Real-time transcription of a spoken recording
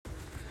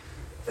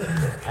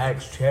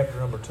Acts chapter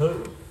number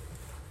 2,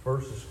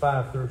 verses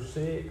 5 through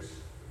 6.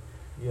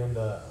 And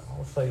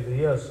I'll say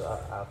this,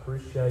 I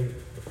appreciate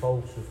the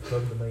folks who've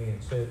come to me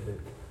and said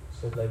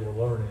they were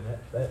learning.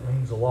 That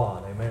means a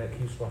lot. Amen. It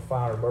keeps my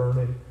fire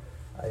burning.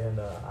 And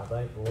I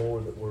thank the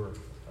Lord that we're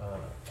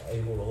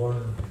able to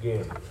learn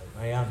together.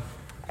 Amen.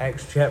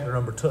 Acts chapter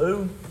number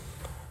 2.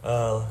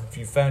 If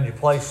you found your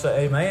place,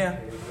 say amen.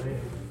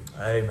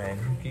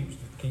 Amen. You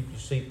keep your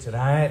seat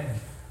tonight.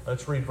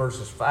 Let's read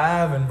verses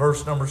 5 and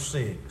verse number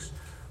 6.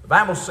 The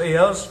Bible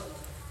says,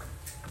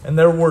 "And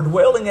there were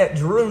dwelling at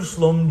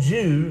Jerusalem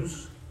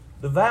Jews,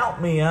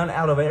 devout men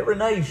out of every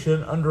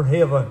nation under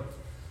heaven.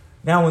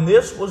 Now when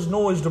this was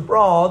noised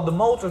abroad, the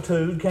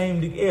multitude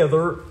came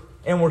together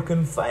and were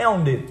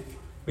confounded,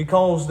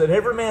 because that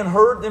every man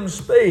heard them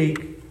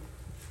speak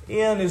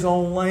in his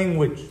own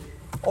language."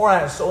 All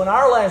right, so in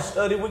our last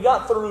study, we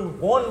got through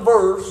one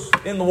verse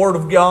in the Word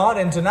of God,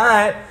 and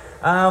tonight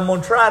I'm going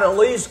to try to at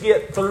least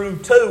get through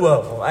two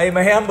of them.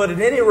 Amen. But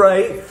at any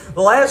rate,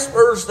 the last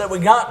verse that we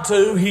got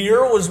to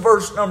here was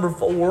verse number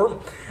 4.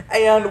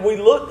 And we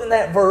looked in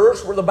that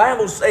verse where the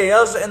Bible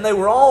says, "And they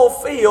were all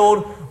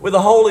filled with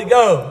the Holy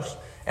Ghost,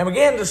 and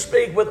began to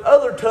speak with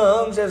other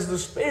tongues as the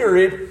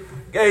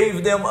Spirit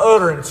gave them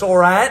utterance." All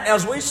right. Now,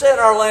 as we said in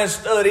our last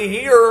study,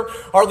 here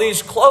are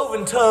these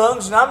cloven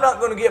tongues, and I'm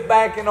not going to get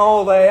back in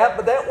all that,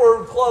 but that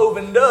word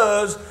cloven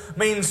does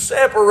mean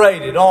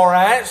separated. All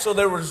right. So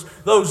there was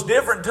those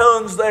different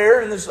tongues there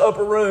in this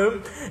upper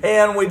room,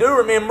 and we do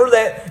remember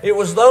that it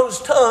was those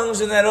tongues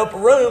in that upper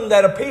room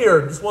that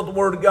appeared. That's what the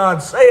Word of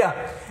God said.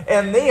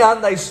 And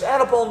then they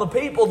sat upon the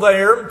people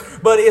there.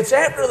 But it's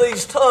after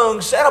these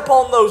tongues sat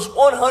upon those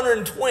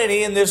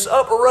 120 in this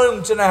upper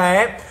room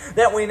tonight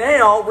that we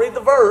now read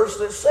the verse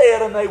that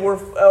said, and they were,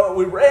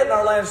 we read in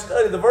our last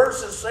study, the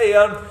verse that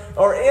said,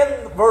 or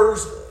in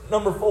verse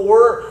number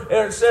 4,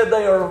 and it said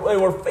they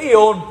were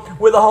filled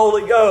with the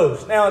Holy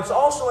Ghost. Now, it's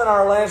also in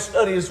our last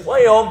study as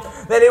well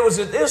that it was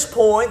at this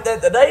point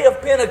that the day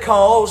of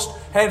Pentecost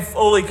had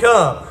fully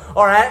come.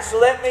 All right, so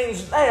that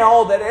means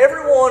now that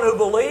everyone who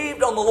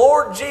believed on the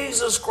Lord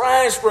Jesus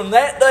Christ from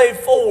that day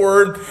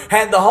forward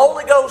had the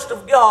Holy Ghost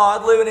of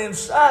God living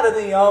inside of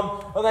them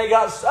when they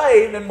got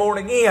saved and born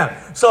again.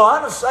 So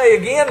I'm going to say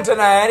again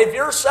tonight, if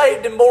you're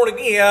saved and born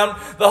again,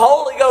 the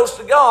Holy Ghost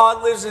of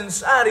God lives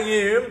inside of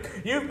you.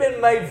 You've been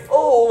made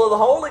full of the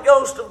Holy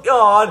Ghost of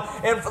God,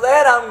 and for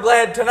that I'm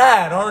glad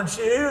tonight, aren't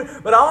you?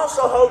 But I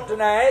also hope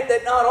tonight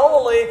that not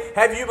only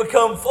have you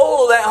become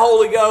full of that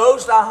Holy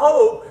Ghost, I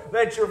hope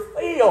that you're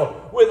filled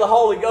with the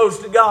Holy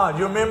Ghost of God.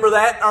 You remember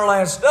that in our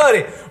last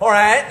study. All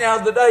right, now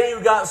the day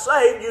you got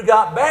saved, you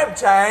got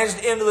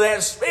baptized into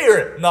that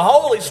Spirit, the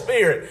Holy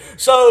Spirit.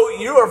 So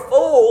you are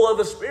full of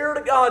the Spirit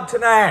of God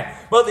tonight.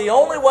 But the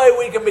only way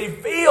we can be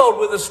filled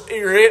with the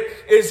Spirit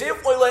is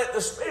if we let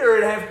the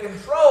Spirit have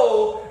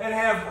control and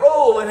have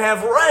rule and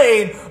have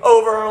reign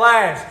over our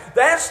lives.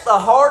 That's the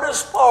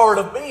hardest part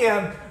of being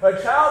a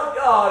child of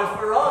God,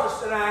 if we're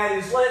honest tonight,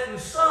 is letting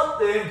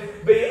something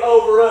be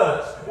over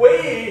us.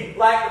 We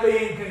like to be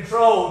in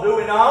control, do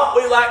we not?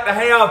 We like to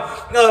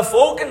have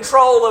full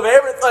control of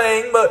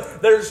everything,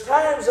 but there's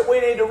times that we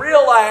need to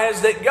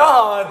realize that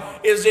God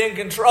is in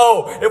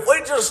control. If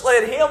we just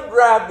let Him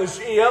drive the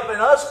ship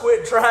and us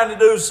quit trying to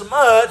do so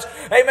much,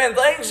 amen,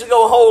 things will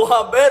go a whole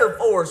lot better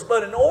for us.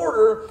 But in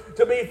order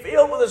to be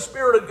filled with the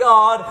Spirit of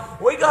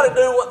God, we got to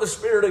do what the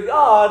Spirit of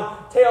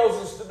God tells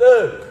us to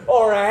do.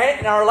 All right,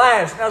 in our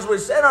last. Now, as we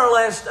said in our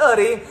last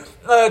study,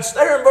 it's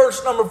there in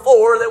verse number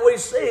 4 that we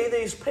see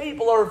these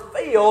people are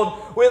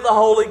filled with the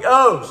Holy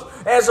Ghost.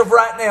 As of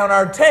right now in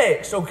our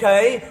text,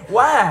 okay?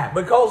 Why?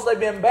 Because they've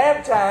been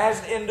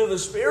baptized into the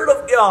Spirit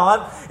of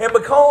God, and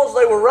because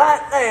they were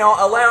right now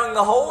allowing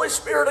the Holy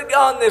Spirit of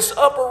God in this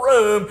upper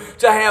room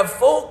to have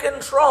full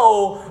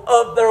control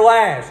of their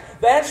lives.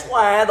 That's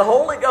why the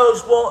Holy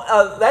Ghost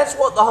that's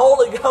what the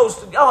Holy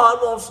Ghost of God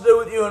wants to do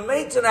with you and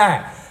me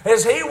tonight.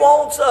 As He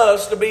wants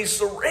us to be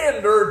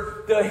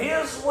surrendered to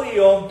His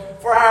will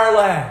for our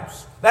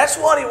lives. That's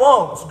what He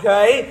wants,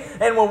 okay?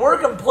 And when we're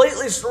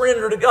completely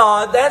surrendered to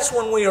God, that's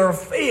when we are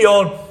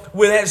filled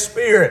with that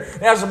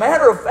Spirit. Now, as a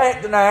matter of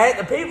fact, tonight,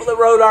 the people that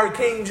wrote our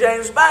King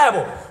James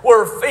Bible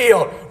were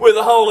filled with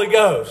the Holy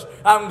Ghost.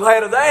 I'm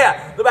glad of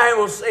that. The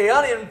Bible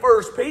said in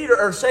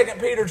 2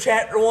 Peter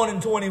chapter 1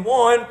 and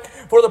 21,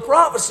 "For the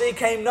prophecy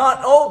came not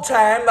in old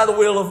time by the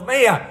will of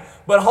men,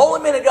 but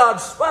holy men of God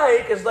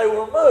spake as they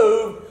were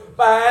moved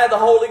by the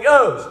Holy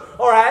Ghost."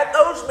 All right,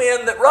 those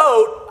men that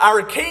wrote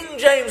our King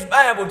James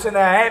Bible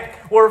tonight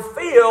were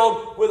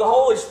filled with the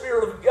Holy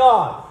Spirit of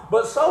God.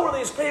 But so are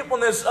these people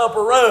in this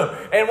upper room.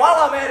 And while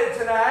I'm at it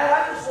tonight,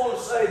 I just want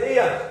to say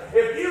this.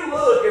 If you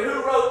look at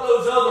who wrote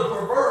those other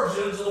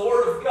perversions of the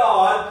Word of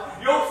God,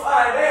 you'll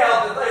find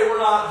out that they were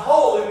not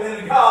holy men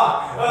of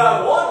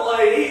God. One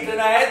lady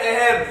tonight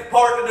that had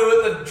part to do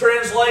with the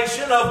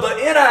translation of the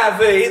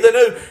NIV, the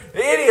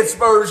New Idiot's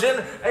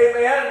Version,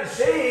 amen,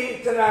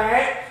 she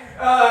tonight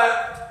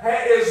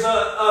is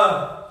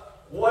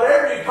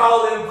whatever you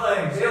call them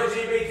things,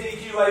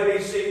 LGBTQ, A,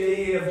 B, C,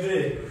 D, E, F,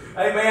 G.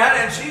 Amen.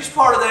 And she's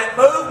part of that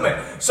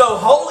movement. So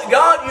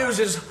God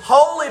uses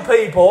holy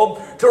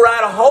people to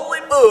write a holy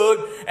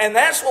book, and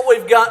that's what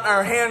we've got in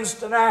our hands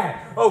tonight.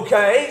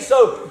 Okay,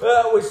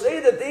 so we see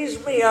that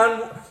these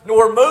men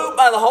were moved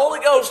by the Holy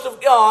Ghost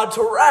of God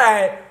to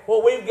write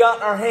what we've got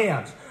in our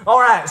hands. All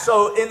right,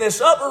 so in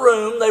this upper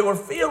room, they were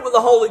filled with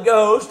the Holy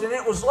Ghost, and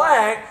it was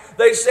like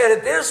they said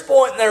at this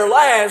point in their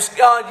lives,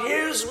 God,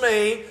 use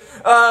me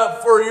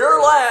for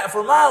your life,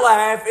 for my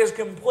life is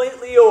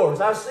completely yours.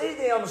 I see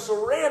them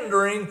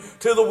surrendering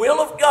to the will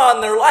of God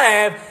in their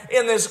life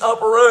in this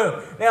upper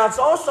room. Now, it's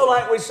also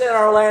like we said in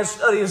our last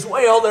study as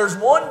well, there's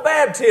one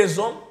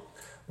baptism,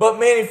 but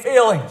many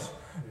feelings.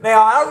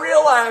 Now, I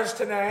realize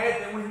tonight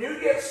that when you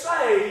get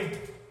saved,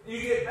 you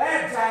get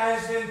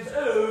baptized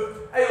into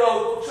a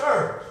local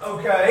church.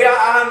 Okay,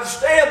 I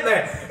understand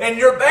that. And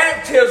your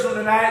baptism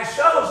tonight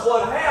shows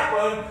what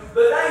happened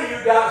the day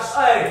you got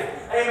saved.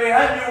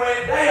 Amen. You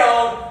went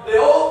down the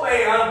old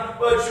man,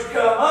 but you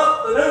come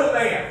up the new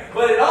man.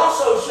 But it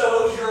also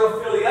shows your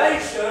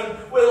affiliation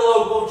with a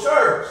local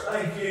church.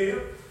 Thank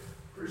you.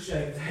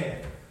 Appreciate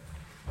that.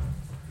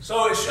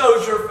 So it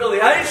shows your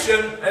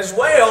affiliation as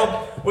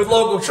well with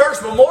local church,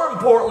 but more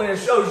importantly, it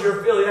shows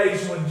your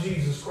affiliation with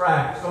Jesus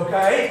Christ,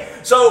 okay?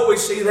 So we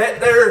see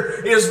that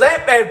there is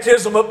that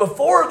baptism, but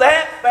before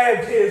that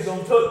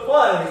baptism took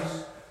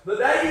place, the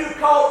day you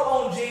called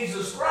upon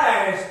Jesus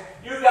Christ,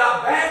 you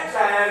got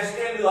baptized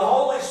into the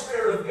Holy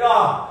Spirit of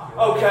God,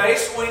 okay?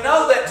 So we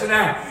know that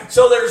tonight.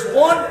 So there's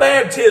one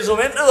baptism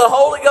into the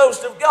Holy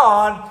Ghost of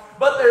God,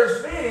 but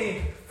there's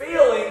many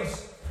feelings,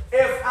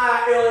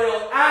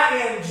 F-I-L-L-I-N-G-S,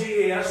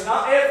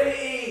 not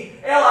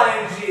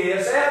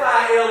F-E-E-L-I-N-G-S,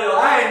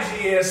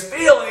 F-I-L-L-I-N-G-S,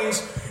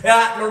 feelings,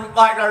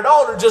 like our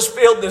daughter just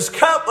filled this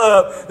cup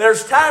up.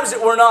 There's times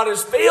that we're not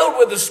as filled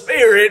with the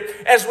Spirit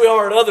as we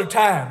are at other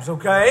times,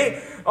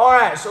 okay? All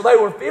right, so they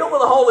were filled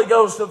with the Holy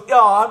Ghost of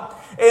God,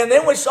 and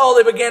then we saw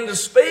they began to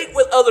speak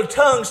with other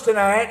tongues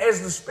tonight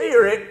as the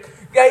Spirit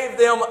gave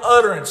them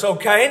utterance,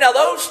 okay? Now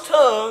those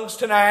tongues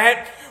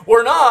tonight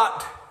were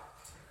not,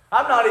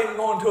 I'm not even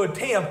going to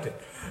attempt it.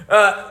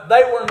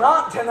 They were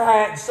not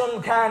tonight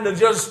some kind of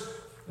just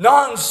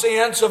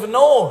nonsense of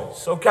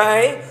noise,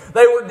 okay?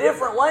 They were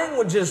different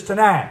languages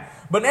tonight.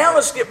 But now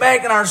let's get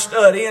back in our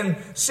study and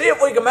see if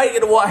we can make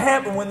it to what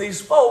happened when these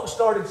folks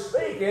started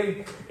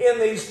speaking in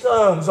these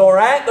tongues, all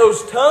right?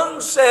 Those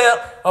tongues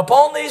set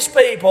upon these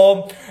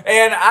people,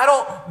 and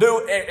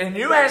and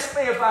you ask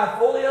me if I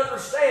fully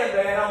understand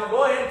that, I'm going to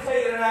go ahead and tell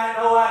you tonight,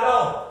 no, I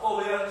don't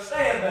fully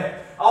understand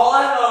that. All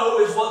I know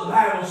is what the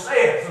Bible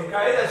says,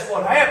 okay? That's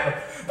what happened.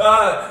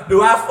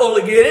 Do I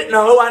fully get it?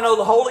 No, I know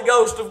the Holy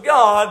Ghost of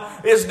God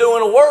is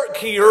doing a work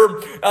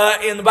here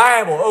in the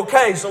Bible.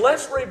 Okay, so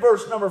let's read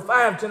verse number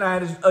 5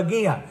 tonight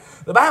again.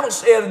 The Bible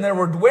said, and there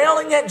were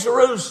dwelling at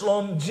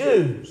Jerusalem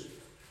Jews,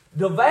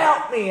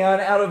 devout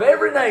men out of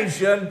every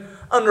nation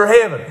under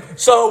heaven.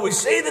 So we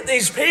see that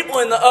these people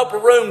in the upper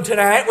room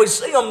tonight, we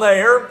see them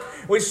there,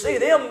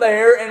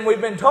 and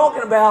we've been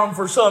talking about them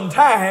for some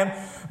time,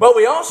 but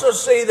we also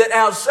see that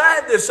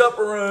outside this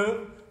upper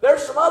room,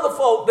 there's some other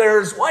folk there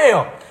as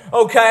well.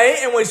 Okay,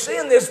 and we see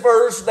in this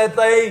verse that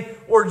they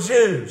were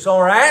Jews.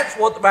 All right, that's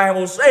what the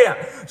Bible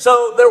said.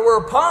 So there were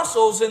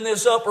apostles in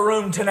this upper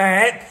room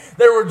tonight.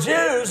 There were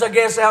Jews, I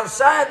guess,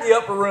 outside the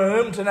upper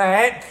room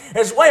tonight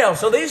as well.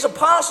 So these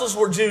apostles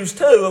were Jews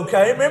too,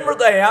 okay? Remember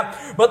that.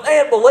 But they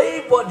had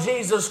believed what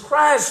Jesus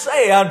Christ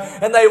said,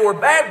 and they were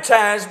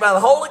baptized by the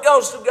Holy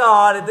Ghost of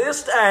God at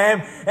this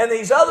time, and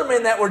these other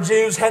men that were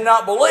Jews had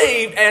not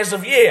believed as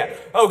of yet,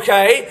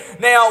 okay?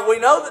 Now, we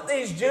know that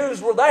these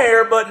Jews were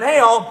there, but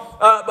how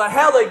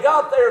they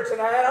got there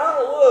tonight, I want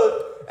to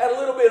look at a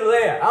little bit of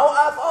that.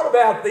 I thought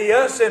about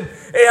this, and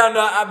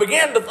I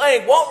began to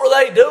think, what were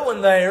they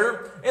doing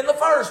there in the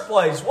first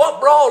place? What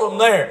brought them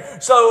there?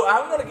 So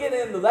I'm going to get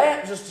into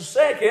that in just a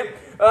second.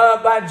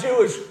 By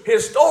Jewish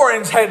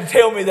historians had to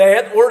tell me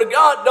that. The Word of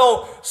God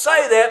don't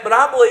say that, but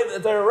I believe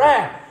that they're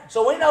right.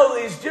 So we know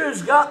these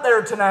Jews got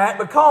there tonight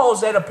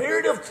because at a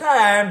period of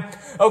time,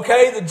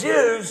 okay, the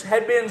Jews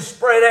had been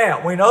spread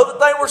out. We know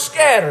that they were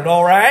scattered,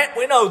 all right?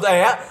 We know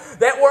that.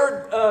 That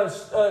word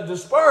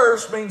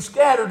dispersed means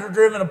scattered or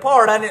driven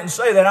apart. I didn't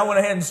say that. I went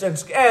ahead and said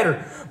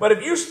scattered. But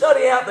if you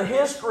study out the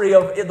history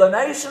of the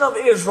nation of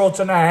Israel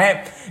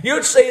tonight,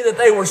 you'd see that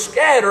they were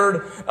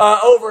scattered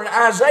over in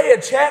Isaiah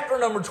chapter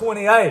number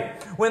 28.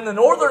 When the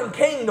northern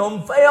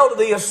kingdom fell to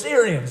the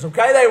Assyrians,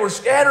 okay, they were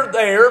scattered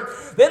there.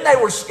 Then they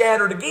were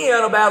scattered again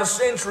about a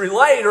century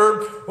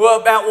later, well,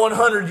 about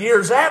 100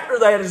 years after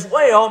that as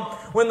well,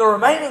 when the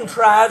remaining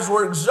tribes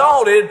were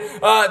exiled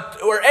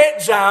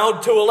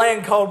to a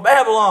land called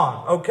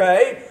Babylon,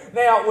 okay?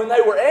 Now, when they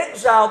were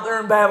exiled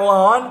there in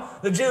Babylon,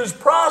 the Jews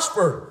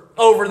prospered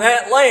over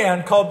that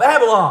land called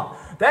Babylon.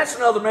 That's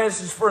another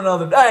message for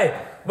another day.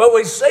 But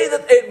we see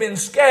that they'd been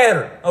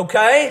scattered,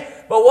 okay?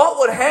 But what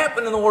would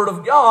happen in the Word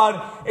of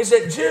God is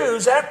that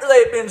Jews, after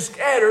they had been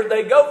scattered,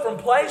 they go from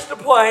place to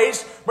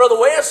place. Brother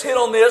West hit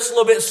on this a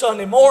little bit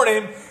Sunday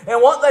morning.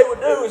 And what they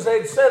would do is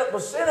they'd set up a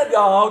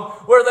synagogue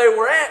where they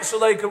were at so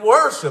they could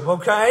worship,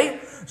 okay?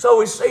 So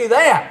we see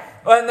that.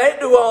 And they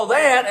do all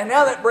that, and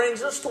now that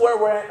brings us to where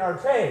we're at in our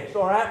text.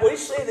 All right, we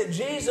see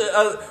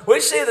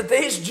that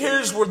these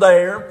Jews were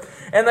there,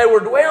 and they were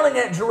dwelling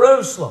at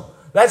Jerusalem.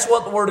 That's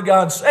what the Word of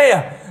God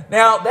said.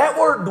 Now, that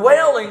word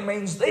dwelling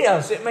means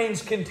this. It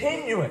means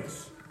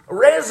continuance,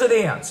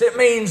 residence. It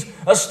means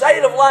a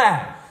state of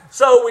life.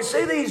 So we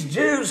see these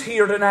Jews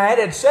here tonight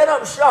had set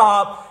up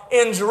shop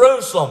in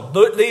Jerusalem.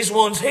 These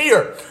ones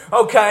here,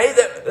 okay,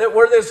 that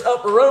where this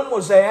upper room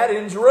was at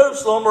in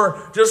Jerusalem,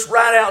 or just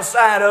right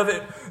outside of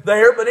it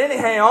there. But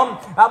anyhow,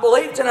 I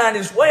believe tonight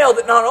as well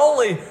that not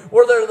only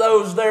were there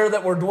those there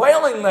that were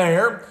dwelling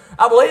there,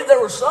 I believe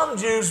there were some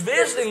Jews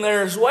visiting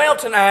there as well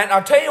tonight. And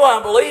I'll tell you why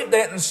I believe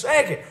that in a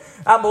second.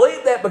 I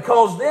believe that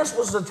because this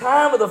was the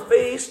time of the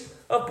Feast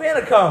of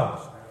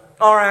Pentecost.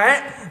 All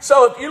right,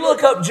 so if you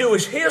look up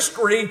Jewish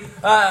history, you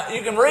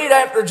can read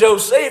after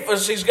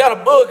Josephus. He's got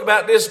a book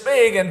about this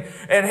big,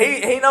 and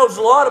he knows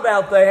a lot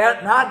about that,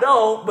 and I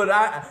don't, but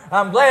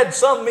I'm glad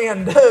some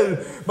men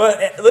do.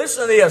 But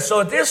listen to this.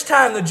 So at this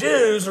time, the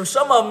Jews, or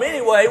some of them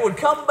anyway, would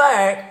come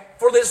back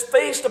for this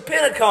Feast of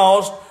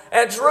Pentecost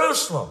at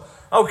Jerusalem.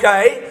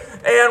 Okay,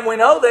 and we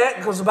know that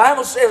because the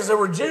Bible says there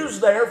were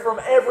Jews there from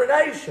every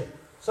nation.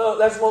 So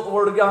that's what the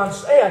Word of God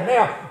said.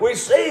 Now, we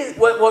see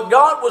what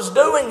God was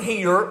doing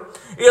here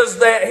is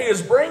that He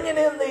is bringing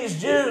in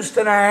these Jews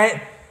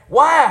tonight.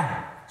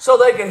 Why? So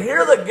they can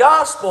hear the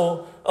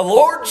gospel of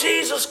Lord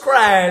Jesus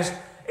Christ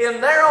in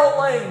their own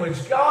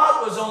language.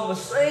 God was on the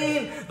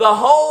scene the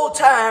whole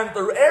time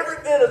through every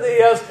bit of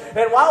this.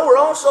 And while we're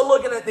also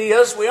looking at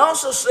this, we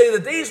also see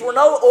that these were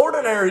no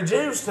ordinary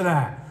Jews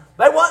tonight.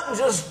 They wasn't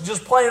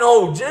just plain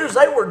old Jews.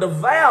 They were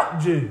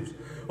devout Jews.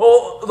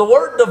 Well, the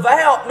word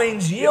devout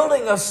means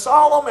yielding a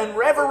solemn and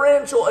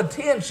reverential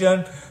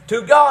attention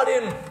to God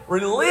in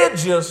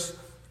religious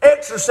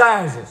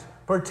exercises,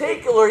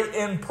 particularly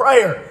in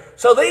prayer.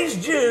 So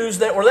these Jews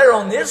that were there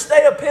on this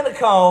day of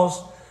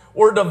Pentecost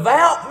were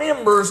devout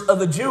members of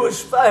the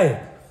Jewish faith.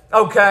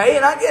 Okay,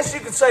 and I guess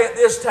you could say at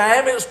this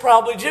time it was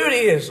probably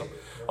Judaism.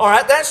 All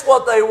right, that's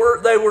what they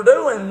were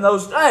doing in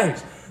those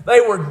days. They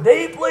were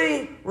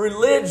deeply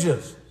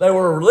religious. They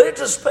were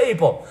religious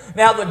people.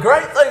 Now, the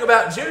great thing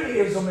about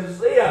Judaism is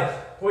this.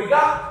 We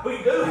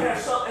do have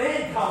something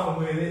in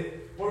common with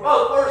it. We're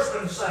both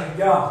worshiping the same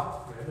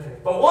God.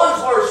 But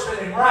one's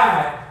worshiping Him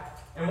right,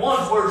 and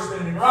one's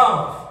worshiping Him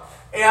wrong.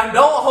 And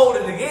don't hold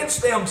it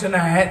against them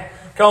tonight,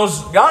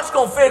 because God's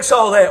going to fix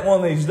all that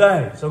one of these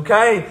days,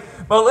 okay?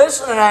 But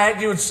listen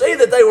tonight, you would see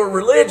that they were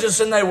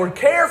religious and they were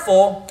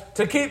careful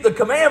to keep the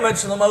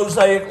commandments of the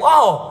Mosaic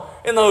Law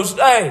in those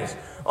days.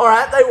 All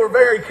right, they were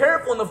very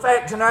careful in the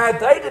fact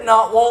tonight they did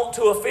not want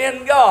to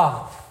offend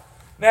God.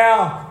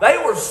 Now, they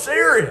were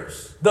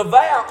serious,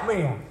 devout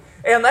men,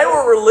 and they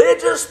were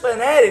religious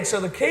fanatics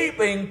of the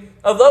keeping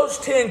of those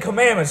 10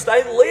 commandments.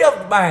 They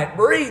lived by it,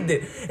 breathed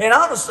it. And I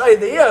want to say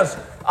this,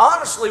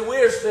 honestly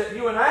wish that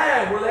you and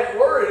I were that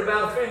worried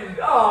about offending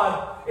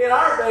God in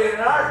our day and in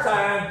our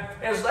time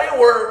as they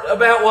were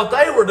about what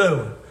they were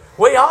doing.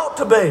 We ought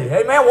to be.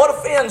 Amen. What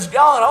offends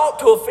God ought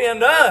to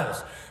offend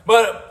us.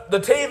 But the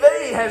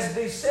TV has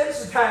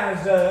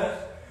desensitized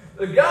us.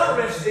 The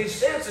government's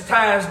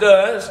desensitized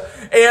us.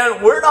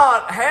 And we're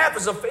not half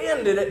as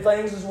offended at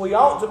things as we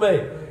ought to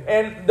be.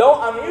 And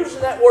I'm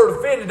using that word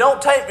offended. Don't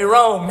take me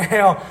wrong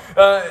now.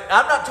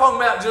 I'm not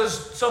talking about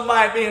just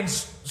somebody being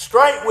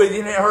straight with you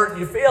and it hurting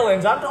your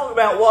feelings. I'm talking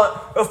about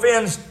what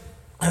offends,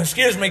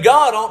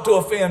 God ought to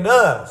offend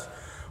us.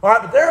 All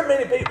right, but there are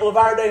many people of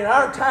our day and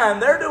our time,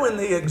 they're doing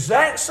the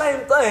exact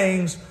same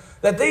things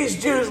that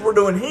these Jews were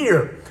doing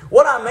here.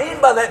 What I mean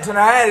by that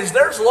tonight is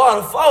there's a lot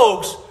of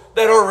folks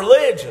that are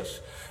religious.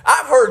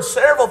 I've heard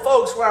several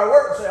folks where I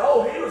work say,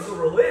 oh, he was a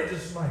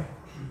religious man.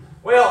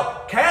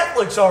 Well,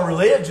 Catholics are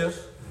religious.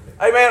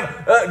 Amen.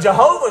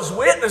 Jehovah's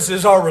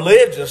Witnesses are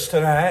religious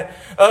tonight.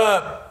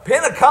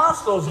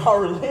 Pentecostals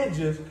are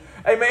religious.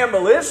 Amen.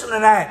 But listen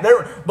tonight,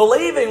 they're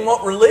believing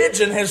what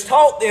religion has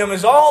taught them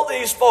is all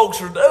these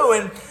folks are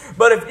doing.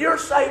 But if you're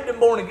saved and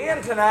born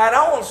again tonight,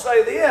 I want to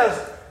say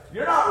this.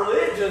 You're not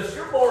religious,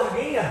 you're born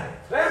again.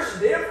 There's a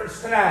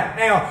difference tonight.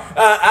 Now,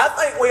 I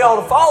think we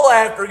ought to follow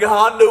after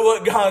God and do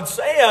what God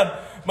said.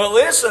 But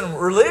listen,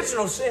 religion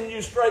will send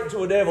you straight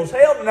to a devil's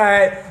hell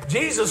tonight.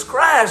 Jesus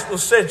Christ will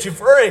set you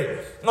free.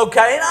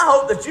 Okay, and I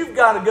hope that you've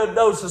got a good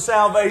dose of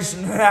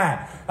salvation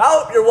tonight. I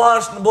hope you're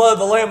washed in the blood of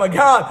the Lamb of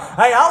God.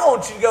 Hey, I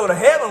want you to go to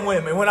heaven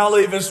with me when I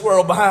leave this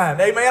world behind.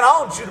 Amen, I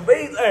want you to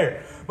be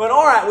there. But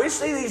all right, we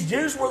see these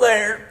Jews were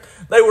there.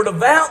 They were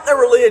devout in their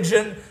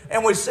religion.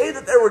 And we see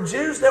that there were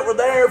Jews that were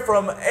there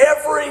from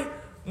every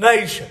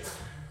nation.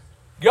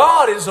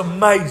 God is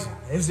amazing,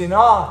 is He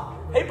not?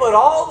 He put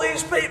all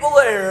these people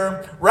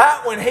there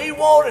right when He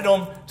wanted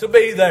them to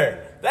be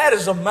there. That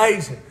is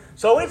amazing.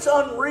 So it's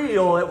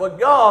unreal at what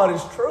God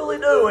is truly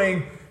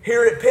doing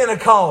here at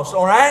Pentecost.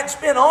 All right, it's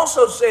been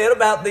also said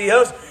about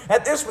this,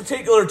 at this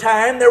particular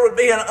time, there would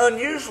be an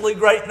unusually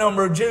great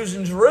number of Jews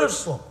in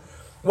Jerusalem.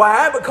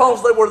 Why?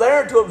 Because they were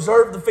there to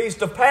observe the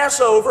Feast of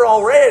Passover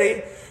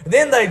already.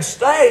 Then they'd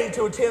stay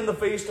to attend the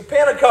Feast of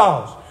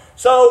Pentecost.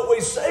 So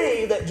we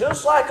see that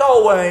just like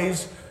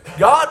always,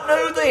 God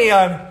knew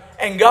then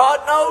and God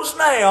knows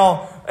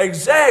now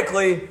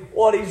exactly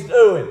what He's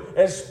doing,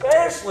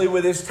 especially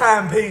with His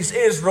timepiece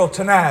Israel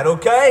tonight,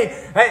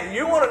 okay? Hey,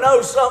 you want to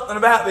know something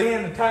about the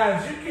end of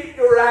times, you keep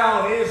your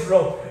eye on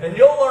Israel, and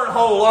you'll learn a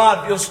whole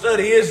lot if you'll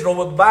study Israel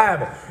with the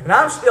Bible. And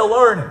I'm still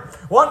learning.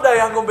 One day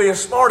I'm going to be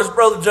as smart as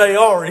Brother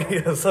J.R.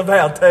 is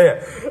about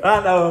that.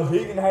 I know,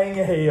 he can hang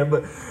your head,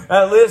 but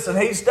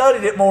listen, he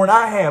studied it more than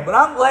I have. But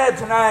I'm glad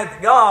tonight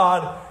that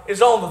God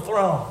is on the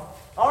throne.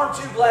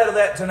 Aren't you glad of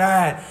that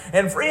tonight?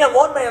 And friend,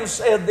 one man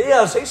said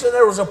this. He said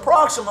there was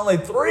approximately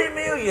 3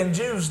 million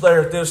Jews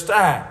there at this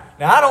time.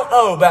 Now, I don't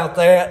know about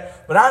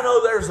that, but I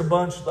know there's a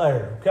bunch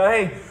there,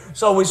 okay?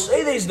 So we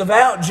see these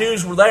devout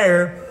Jews were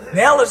there.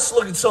 Now let's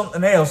look at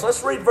something else.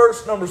 Let's read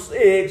verse number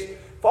 6. As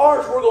far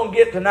as we're going to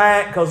get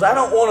tonight, because I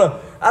don't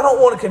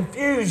want to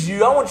confuse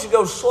you. I want you to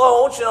go slow.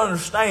 I want you to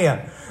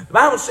understand. The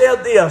Bible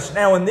said this.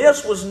 Now, when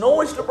this was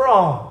noised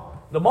abroad,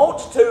 the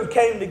multitude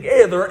came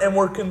together and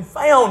were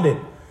confounded,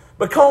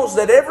 because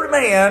that every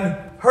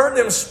man heard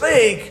them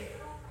speak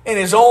in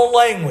his own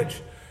language.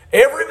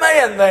 Every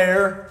man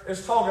there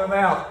is talking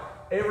about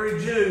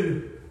every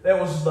Jew that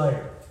was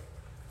there.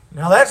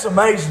 Now that's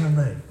amazing to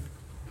me.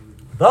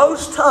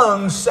 Those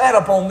tongues sat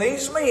upon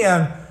these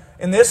men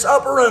in this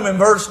upper room in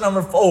verse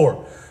number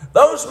 4.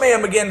 Those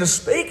men began to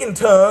speak in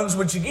tongues,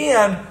 which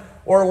again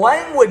were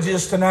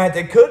languages tonight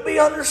that could be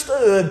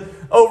understood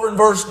over in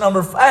verse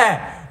number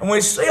 5. And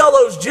we see all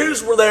those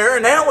Jews were there,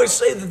 and now we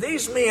see that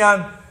these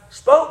men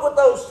spoke with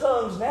those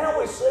tongues. Now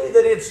we see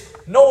that it's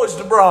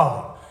noised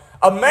abroad.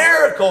 A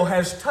miracle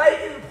has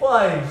taken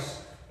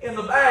place in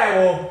the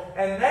Bible,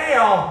 and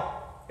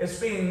now it's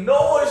being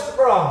noised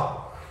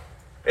abroad.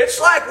 It's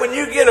like when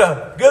you get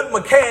a good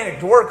mechanic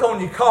to work on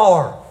your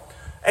car,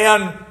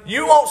 and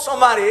you want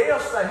somebody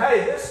else to say,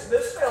 hey,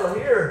 this fella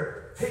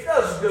here, he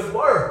does good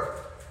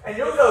work. And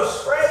you'll go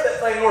spread that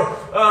thing,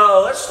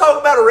 or let's talk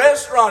about a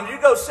restaurant.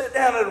 You go sit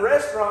down at a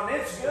restaurant, and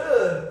it's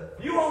good.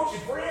 You want your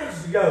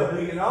friends to go,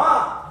 do you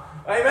not?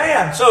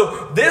 Amen.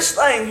 So this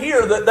thing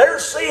here, that they're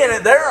seeing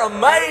it, they're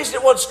amazed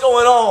at what's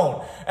going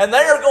on. And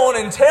they're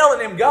going and telling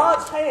him,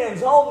 God's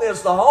hand's on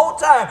this the whole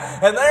time.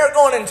 And they're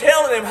going and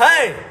telling him,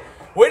 hey,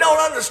 we don't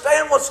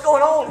understand what's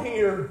going on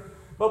here,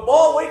 but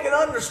boy, we can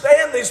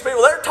understand these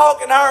people. They're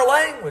talking our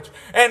language.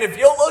 And if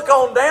you'll look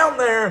on down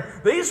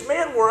there, these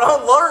men were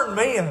unlearned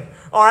men.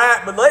 All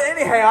right, but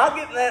anyhow, I'll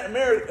get to that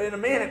in a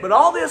minute. But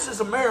all this is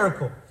a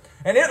miracle.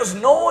 And it was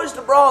noised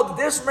abroad that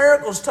this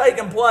miracle was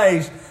taking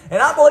place.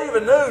 And I believe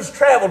the news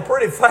traveled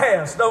pretty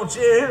fast, don't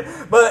you?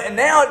 And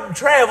now it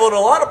traveled. A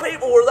lot of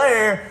people were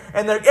there,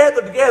 and they're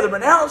gathered together. But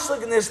now let's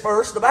look in this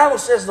verse. The Bible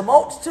says the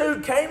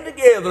multitude came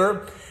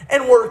together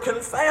and were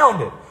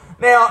confounded.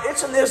 Now,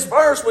 it's in this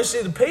verse we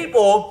see the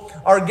people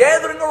are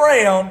gathering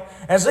around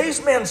as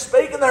these men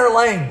speak in their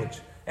language.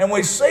 And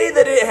we see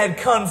that it had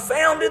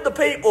confounded the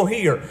people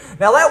here.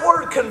 Now, that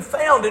word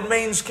confounded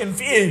means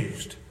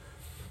confused.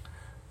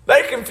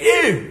 They're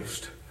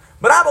confused.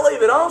 But I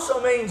believe it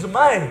also means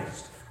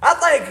amazed. I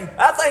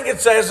think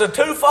it says a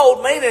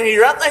twofold meaning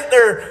here. I think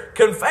they're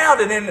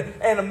confounded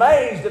and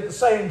amazed at the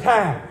same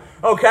time.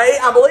 Okay,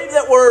 I believe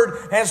that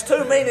word has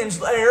two meanings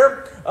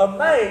there.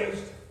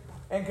 Amazed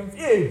and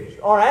confused.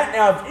 All right,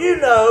 now if you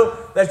know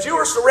that you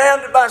were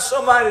surrounded by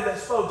somebody that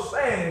spoke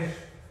Spanish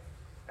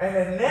and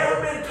had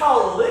never been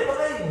taught a lick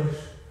of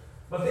English,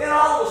 but then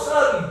all of a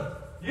sudden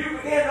you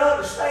begin to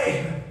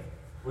understand,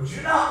 would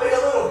you not be a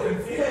little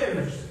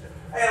confused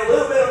and a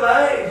little bit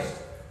amazed?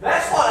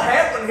 That's what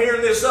happened here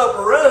in this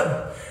upper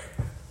room.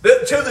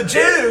 To the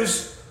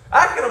Jews,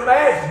 I can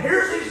imagine,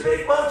 here's these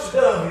big bunch of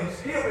dummies,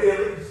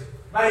 hillbillies,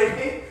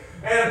 maybe,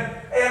 and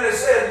they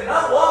said, you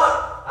know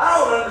what? I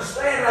don't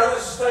understand how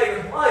this is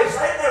taking place.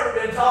 They've never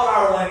been taught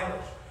our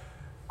language.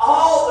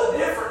 All the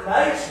different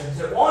nations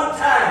at one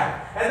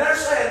time, and they're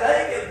saying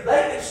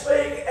they can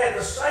speak at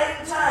the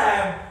same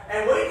time,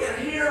 and we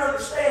can hear and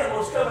understand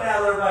what's coming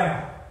out of their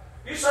mouth.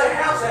 You say,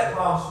 how's that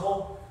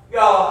possible?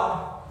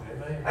 God.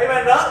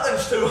 Amen.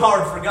 Nothing's too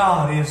hard for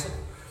God, is it?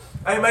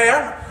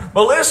 Amen.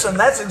 But listen,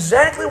 that's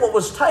exactly what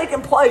was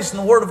taking place in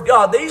the Word of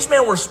God. These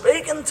men were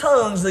speaking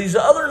tongues, these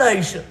other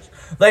nations.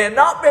 They had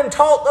not been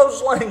taught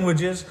those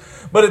languages.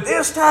 But at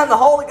this time, the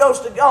Holy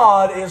Ghost of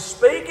God is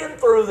speaking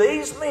through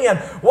these men.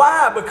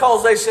 Why?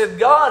 Because they said,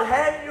 God,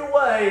 have your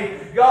obey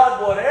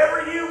God,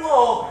 whatever you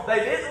want. They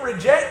didn't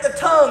reject the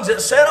tongues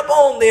that set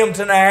upon them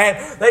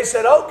tonight. They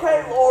said,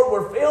 okay, Lord,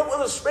 we're filled with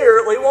the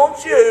Spirit. We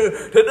want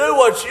you to do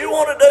what you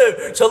want to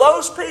do. So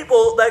those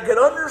people that could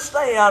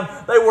understand,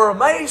 they were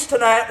amazed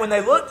tonight when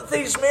they looked at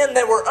these men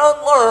that were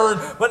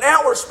unlearned, but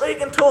now we're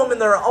speaking to them in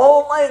their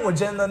own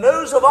language. And the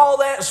news of all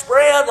that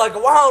spread like a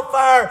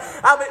wildfire.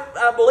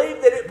 I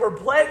believe that it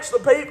perplexed the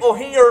people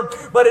here,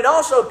 but it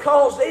also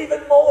caused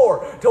even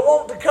more to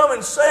want to come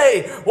and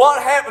see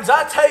what happens.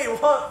 I tell you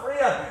what,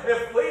 friend,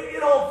 if we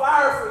get on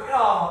fire for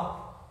God,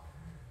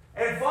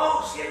 and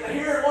folks get to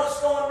hear what's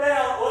going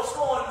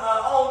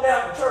on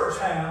down the church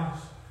house,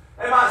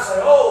 they might say,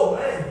 oh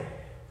man,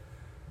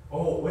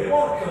 we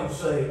want to come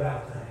see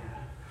about that.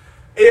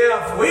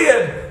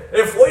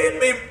 If we'd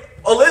be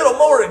a little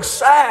more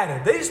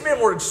excited. These men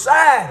were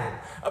excited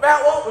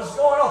about what was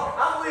going on.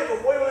 I believe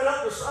if we went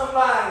up to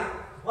somebody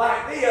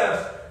like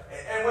this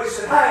and we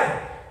said,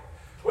 hey,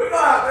 we go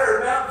out there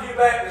to Mountain View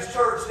Baptist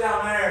Church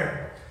down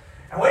there,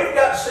 and we've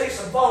got to see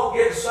some folk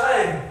get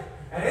saved.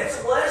 And it's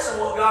a blessing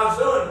what God's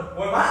doing.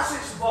 We might see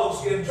some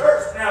folks get in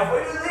church. Now,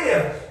 if we do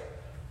this,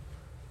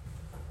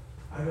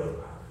 I go to Mountain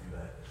View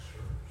Baptist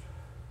Church.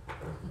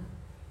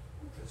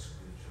 That's a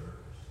good church.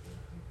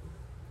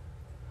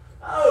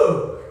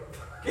 Oh,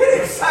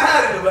 get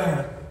excited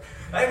about it.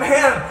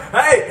 Amen.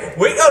 Hey,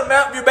 we go to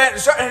Mountain View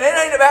Baptist Church, and it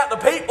ain't about the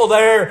people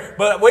there,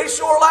 but we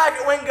sure like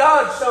it when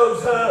God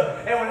shows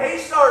up. And when He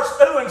starts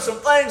doing some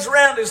things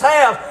around His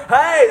house,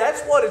 hey,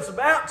 that's what it's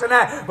about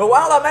tonight. But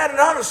while I'm at it,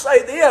 I want to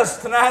say this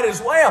tonight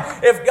as well.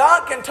 If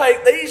God can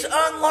take these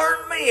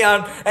unlearned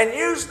men and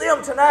use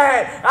them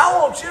tonight, I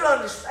want you to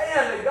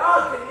understand that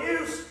God can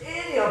use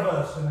any of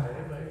us tonight.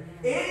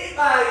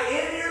 Anybody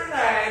in here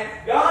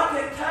tonight, God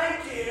can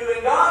take you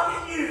and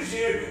God can use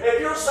you if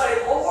you'll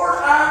say, Lord,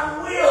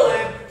 I'm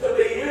willing to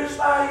be used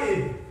by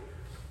you.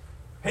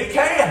 He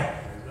can.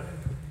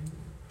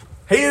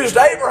 He used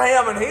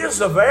Abraham, and he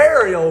is a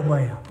very old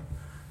man.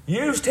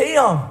 Used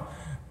him.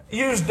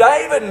 Used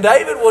David, and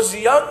David was a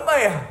young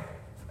man.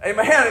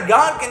 Amen. And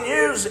God can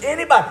use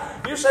anybody.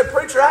 You say,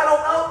 preacher, I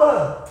don't know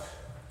much.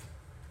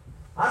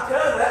 I'm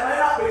telling you, that may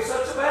not be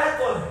such a bad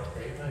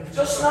thing.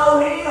 Just know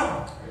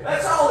Him.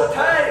 That's all it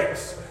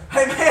takes.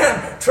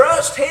 Amen.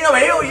 Trust Him.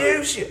 He'll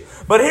use you.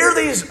 But here are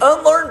these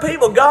unlearned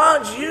people.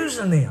 God's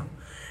using them.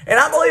 And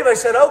I believe they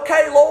said,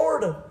 okay,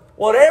 Lord,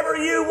 whatever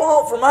you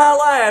want for my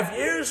life,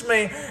 use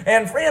me.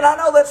 And friend, I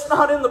know that's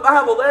not in the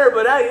Bible there,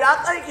 but hey,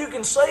 I think you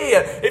can see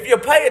it if you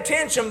pay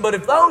attention. But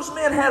if those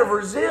men had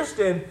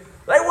resisted,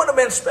 they wouldn't have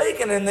been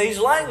speaking in these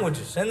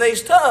languages, in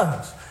these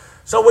tongues.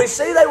 So we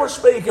see they were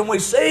speaking. We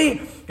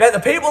see that the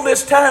people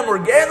this time were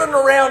gathering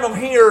around them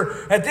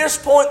here at this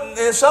point in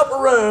this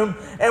upper room,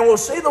 and we'll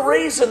see the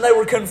reason they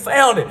were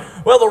confounded.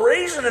 Well, the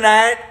reason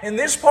tonight in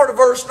this part of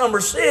verse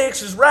number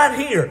 6 is right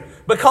here.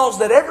 Because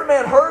that every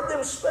man heard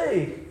them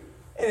speak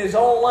in his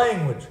own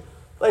language.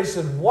 They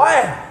said,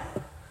 wow,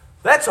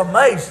 that's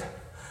amazing.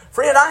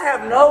 Friend, I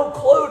have no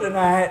clue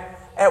tonight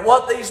at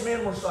what these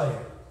men were saying.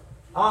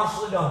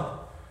 Honestly don't.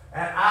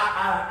 And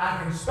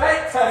I can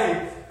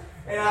spectate.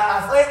 And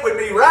I think we'd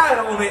be right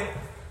on it,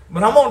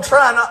 but I'm going to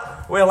try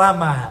not. Well, I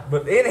might.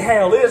 But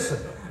anyhow, listen.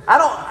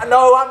 I'm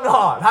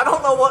not. I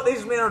don't know what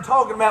these men are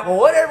talking about, but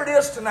whatever it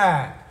is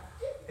tonight,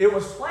 it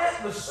was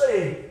planting the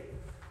seed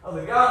of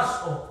the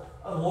gospel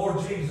of the Lord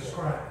Jesus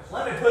Christ.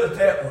 Let me put it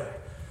that way.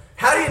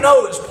 How do you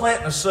know it's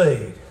planting a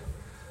seed?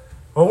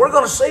 Well, we're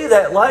going to see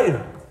that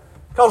later.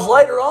 Because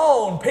later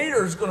on,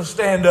 Peter's going to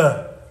stand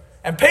up.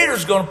 And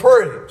Peter's going to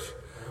preach.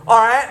 All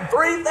right? And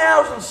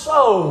 3,000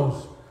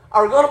 souls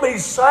are going to be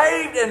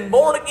saved and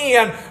born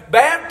again,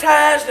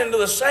 baptized into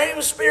the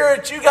same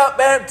Spirit you got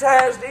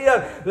baptized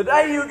in the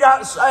day you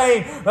got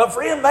saved. But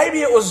friend,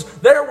 maybe it was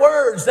their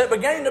words that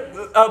began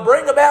to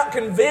bring about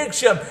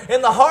conviction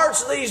in the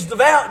hearts of these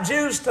devout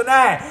Jews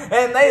tonight.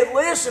 And they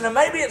listened, and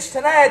maybe it's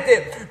tonight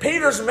that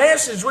Peter's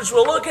message, which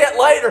we'll look at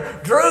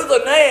later, drew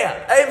the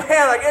net.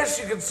 Amen, I guess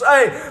you could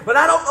say. But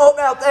I don't know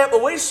about that,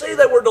 but we see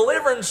they were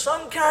delivering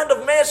some kind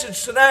of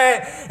message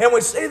tonight, and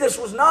we see this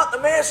was not the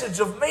message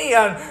of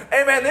men.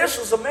 Amen. This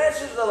was the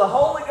message of the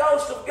Holy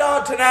Ghost of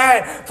God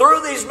tonight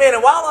through these men.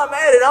 And while I'm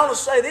at it, I want to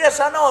say this.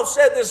 I know I've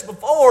said this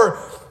before,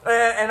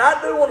 and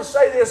I do want to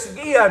say this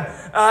again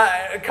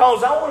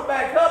because I want to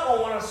back up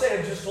on what I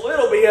said just a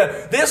little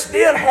bit. This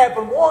did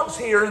happen once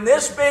here in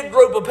this big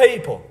group of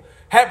people.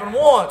 Happened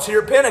once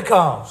here at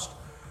Pentecost.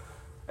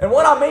 And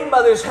what I mean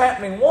by this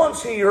happening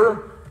once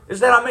here is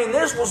that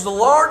this was the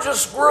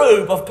largest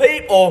group of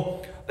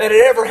people that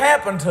it ever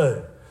happened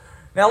to.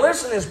 Now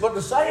listen to this, but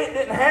to say it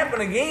didn't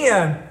happen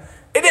again,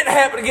 it didn't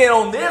happen again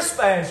on this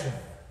fashion,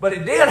 but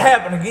it did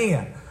happen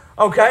again.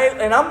 Okay?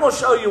 And I'm going to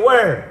show you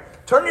where.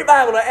 Turn your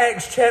Bible to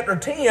Acts chapter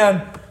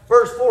 10,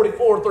 verse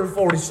 44 through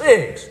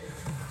 46.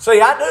 See,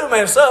 I do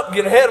mess up and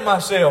get ahead of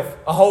myself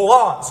a whole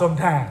lot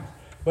sometimes.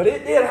 But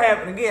it did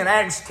happen again.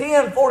 Acts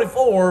 10,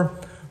 44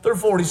 through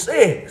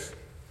 46.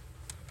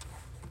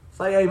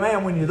 Say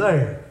amen when you're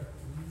there.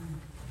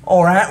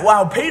 All right.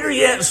 While Peter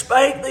yet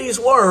spake these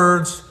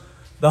words,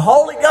 the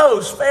Holy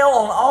Ghost fell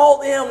on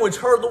all them which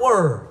heard the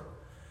word.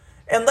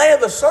 And they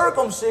of the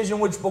circumcision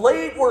which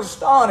believed were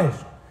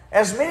astonished,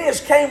 as many as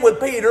came with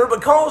Peter,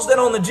 because that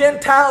on the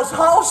Gentiles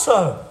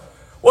also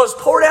was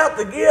poured out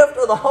the gift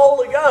of the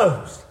Holy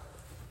Ghost.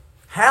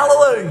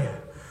 Hallelujah.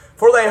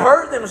 For they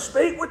heard them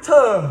speak with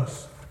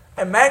tongues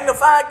and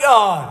magnify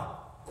God.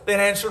 Then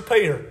answered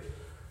Peter.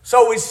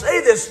 So we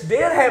see this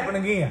did happen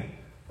again,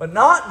 but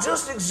not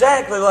just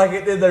exactly like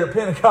it did there at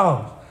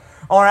Pentecost.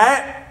 All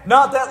right?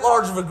 Not that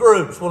large of a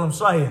group is what I'm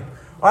saying.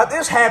 All right,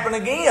 this happened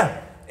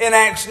again in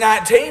Acts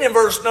 19 and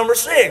verse number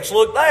 6.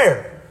 Look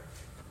there.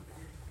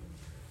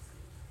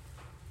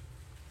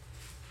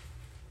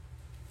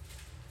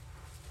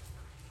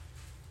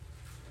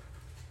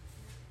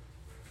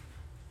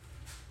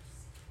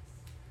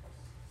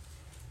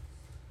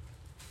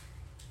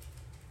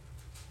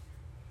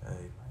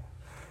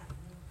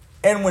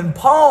 And when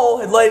Paul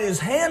had laid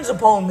his hands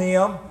upon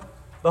them,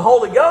 the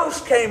Holy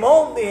Ghost came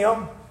on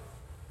them.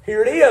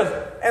 Here it is.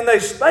 And they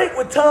spake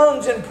with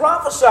tongues and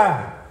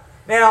prophesied.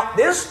 Now,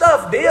 this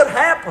stuff did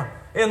happen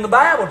in the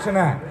Bible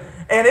tonight.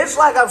 And it's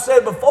like I've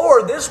said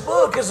before, this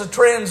book is a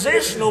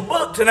transitional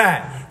book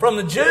tonight. From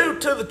the Jew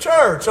to the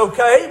church,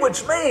 okay?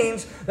 Which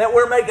means that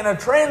we're making a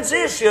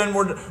transition.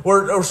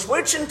 We're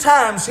switching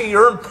times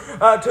here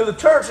to the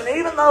church. And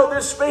even though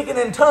this speaking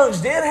in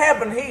tongues did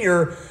happen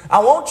here, I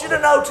want you to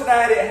know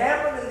tonight it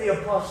happened in the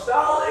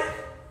apostolic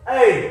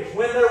age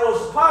when there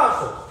was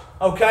apostles.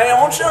 Okay,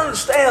 I want you to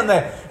understand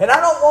that. And I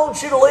don't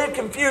want you to leave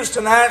confused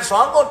tonight, so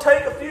I'm going to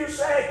take a few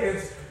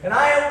seconds and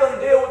I am going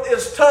to deal with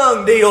this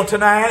tongue deal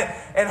tonight,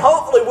 and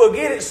hopefully we'll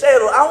get it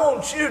settled. I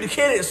want you to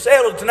get it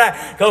settled tonight,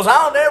 because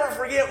I'll never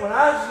forget when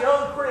I was a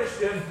young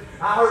Christian,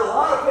 I heard a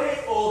lot of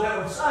people that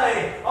would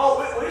say,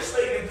 oh, we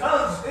speak in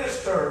tongues at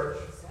this church.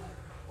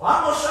 Well,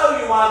 I'm going to show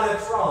you why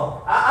that's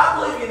wrong. I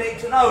believe you need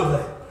to know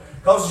that.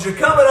 Because as you're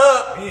coming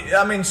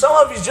up, some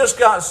of you just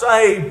got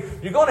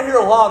saved, you're going to hear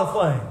a lot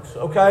of things,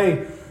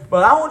 okay?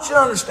 But I want you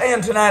to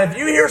understand tonight, if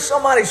you hear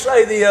somebody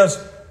say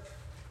this,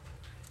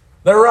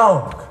 they're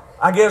wrong.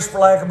 I guess for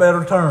lack of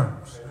better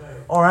terms.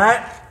 All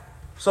right?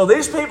 So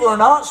these people are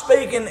not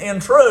speaking in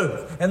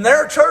truth. And there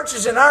are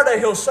churches in our day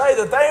who'll say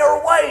that they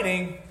are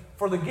waiting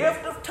for the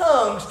gift of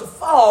tongues to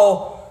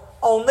fall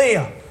on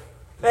them.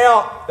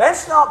 Now,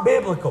 that's not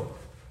biblical.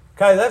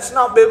 Okay, that's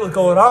not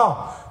biblical at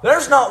all.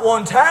 There's not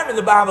one time in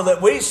the Bible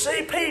that we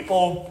see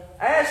people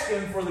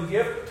asking for the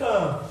gift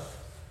of tongues.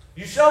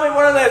 You show me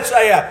where that's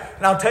at,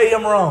 and I'll tell you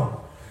I'm wrong.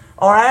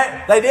 All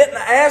right? They didn't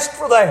ask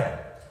for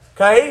that.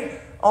 Okay?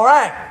 All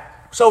right.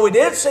 So we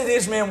did see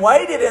these men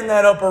waited in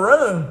that upper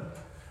room,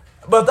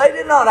 but they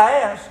did not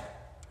ask.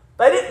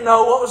 They didn't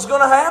know what was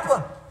going to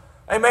happen.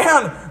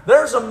 Amen.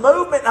 There's a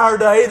movement in our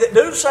day that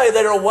do say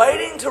they are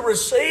waiting to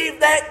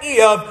receive that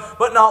gift,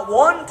 but not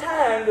one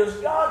time does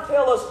God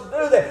tell us to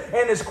do that.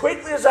 And as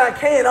quickly as I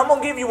can, I'm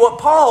going to give you what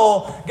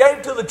Paul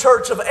gave to the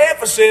church of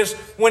Ephesus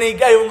when he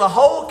gave them the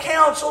whole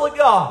counsel of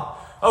God.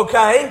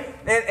 Okay?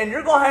 And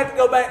you're going to have to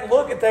go back and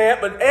look at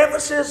that. But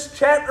Ephesus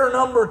chapter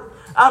number...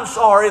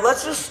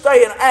 let's just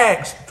stay in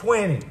Acts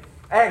 20.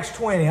 Acts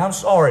 20, I'm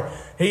sorry.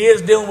 He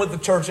is dealing with the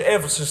church of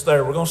Ephesus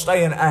there. We're going to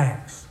stay in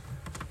Acts.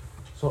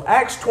 So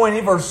Acts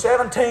 20, verse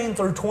 17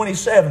 through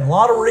 27. A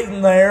lot of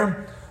reading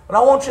there, but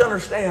I want you to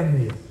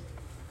understand this.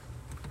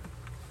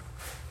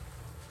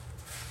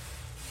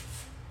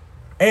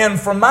 And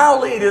from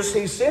Miletus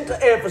he sent to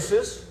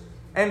Ephesus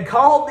and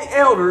called the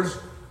elders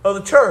of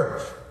the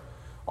church.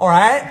 All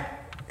right?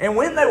 And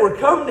when they were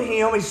come to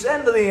him, he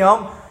said to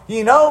them,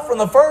 Ye know from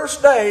the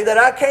first day that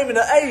I came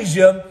into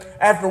Asia,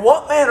 after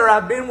what manner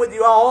I've been with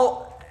you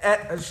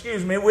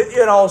with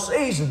you at all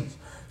seasons,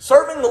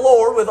 serving the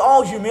Lord with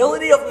all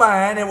humility of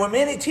mind and with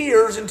many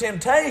tears and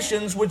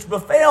temptations which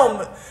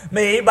befell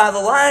me by the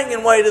lying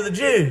in wait of the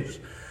Jews,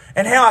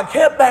 and how I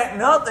kept back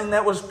nothing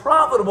that was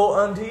profitable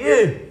unto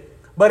you,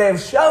 but have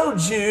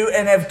showed you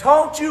and have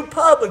taught you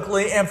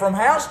publicly and from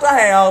house to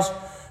house,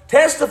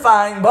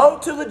 testifying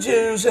both to the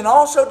Jews and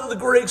also to the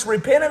Greeks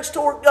repentance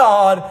toward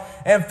God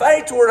and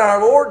faith toward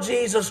our Lord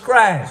Jesus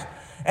Christ.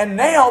 And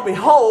now,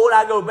 behold,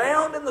 I go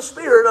bound in the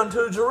Spirit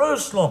unto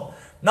Jerusalem,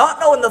 not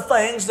knowing the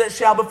things that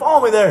shall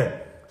befall me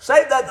there,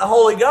 save that the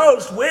Holy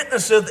Ghost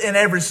witnesseth in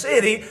every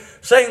city,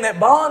 saying that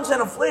bonds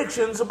and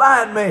afflictions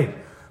abide me.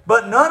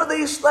 But none of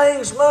these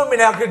things move me.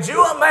 Now, could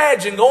you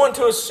imagine going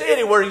to a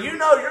city where you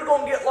know you're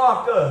going to get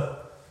locked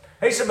up?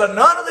 He said, but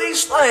none of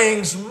these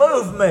things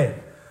move me.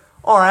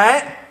 All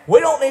right? We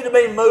don't need to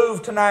be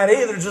moved tonight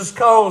either just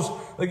because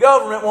the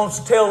government wants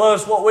to tell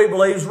us what we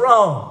believe is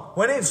wrong.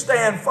 We need to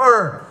stand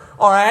firm.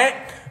 All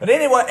right? But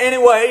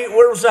anyway,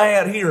 where was I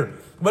at here?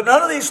 But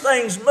none of these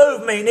things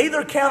move me,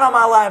 neither count I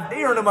my life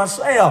dear unto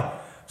myself,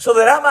 so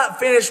that I might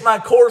finish my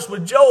course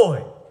with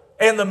joy,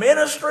 and the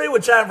ministry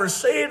which I have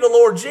received of the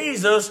Lord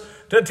Jesus,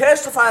 to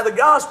testify the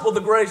gospel of the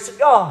grace of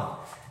God.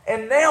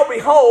 And now,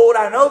 behold,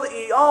 I know that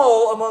ye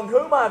all, among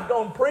whom I have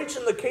gone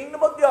preaching the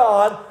kingdom of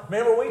God.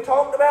 Remember, we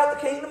talked about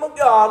the kingdom of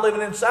God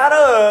living inside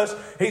of us.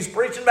 He's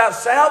preaching about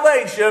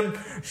salvation.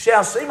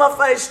 Shall see my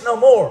face no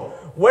more.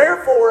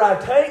 Wherefore I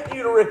take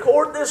you to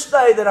record this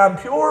day that I'm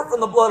pure from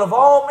the blood of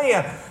all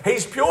men.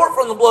 He's pure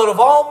from the blood of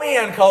all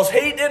men because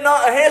he did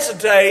not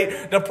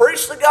hesitate to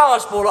preach the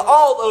gospel to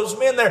all those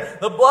men there.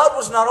 The blood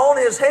was not on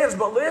his hands,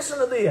 but listen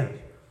to this.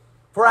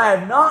 For I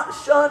have not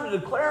shunned to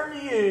declare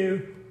to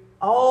you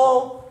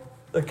all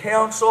the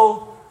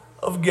counsel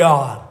of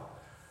God.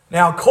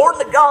 Now,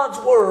 according to God's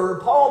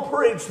word, Paul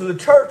preached to the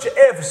church at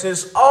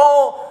Ephesus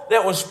all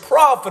that was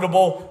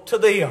profitable to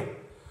them.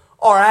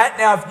 All right,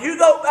 now if you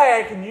go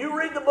back and you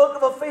read the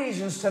book of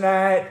Ephesians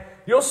tonight,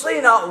 you'll see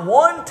not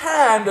one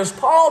time does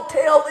Paul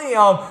tell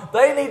them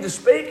they need to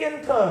speak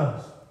in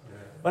tongues.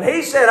 But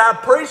he said, I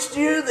preached to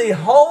you the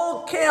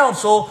whole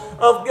counsel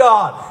of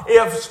God.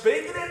 If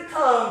speaking in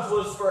tongues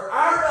was for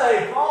our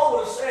day, Paul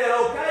would have said,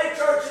 okay,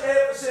 church in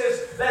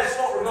Ephesus, that's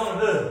what we're going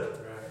to do.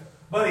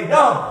 But he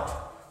don't.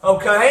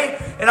 Okay?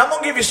 And I'm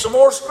going to give you some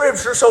more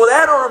scripture. So with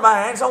that on our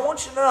minds, I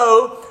want you to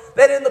know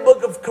that in the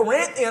book of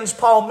Corinthians,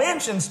 Paul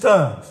mentions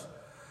tongues.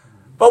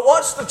 But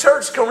what's the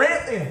church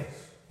Corinthians?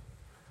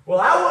 Well,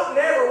 I would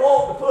never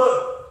want to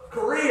put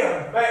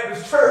Korea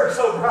Baptist Church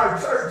over our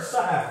church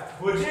side,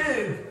 would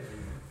you?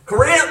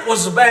 Corinth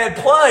was a bad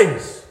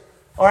place.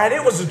 All right,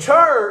 it was a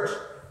church.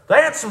 They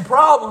had some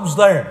problems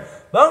there.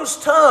 Those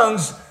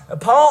tongues,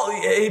 Paul,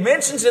 he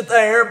mentions it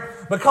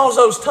there because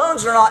those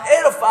tongues are not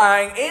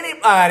edifying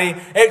anybody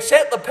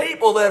except the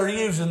people that are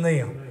using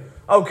them.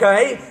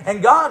 Okay?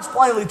 And God's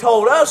plainly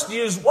told us to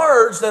use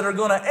words that are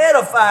going to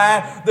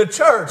edify the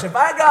church. If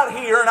I got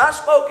here and I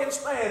spoke in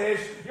Spanish,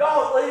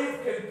 y'all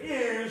leave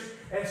confused,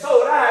 and so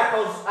would I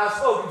because I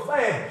spoke in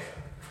Spanish.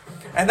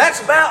 And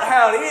that's about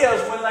how it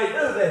is when they do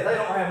that. They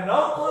don't have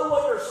no clue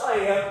what they're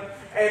saying,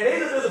 and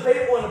neither do the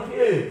people in the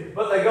pew,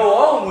 but they go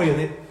on with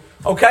it.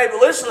 Okay, but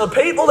listen, the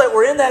people that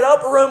were in that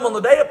upper room on the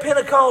day of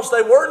Pentecost,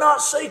 they were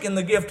not seeking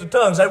the gift of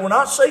tongues. They were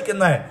not seeking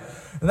that.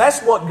 And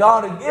that's what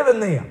God had given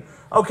them.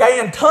 Okay,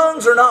 and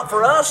tongues are not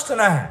for us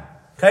tonight.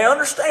 Okay,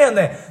 understand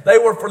that. They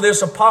were for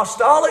this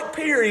apostolic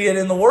period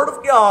in the Word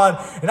of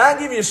God. And I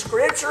give you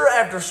scripture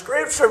after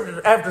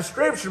scripture after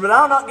scripture, but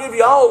I'll not give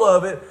you all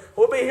of it.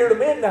 We'll be here to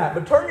midnight.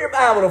 But turn your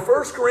Bible to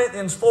 1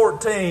 Corinthians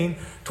 14,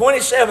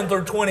 27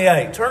 through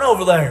 28. Turn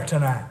over there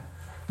tonight.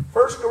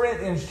 1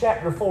 Corinthians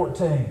chapter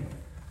 14,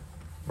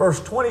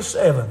 verse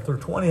 27 through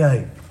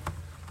 28.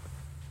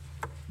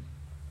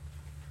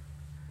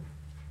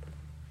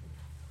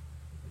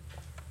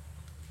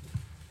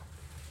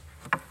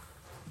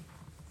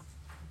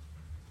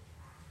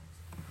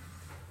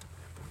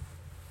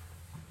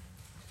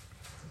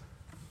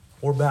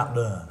 We're about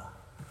done.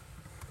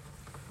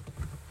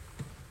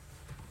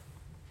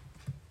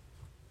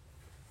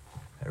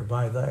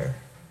 Everybody there?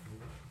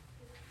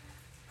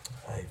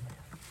 Amen.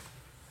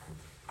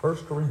 1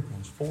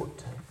 Corinthians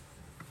 14.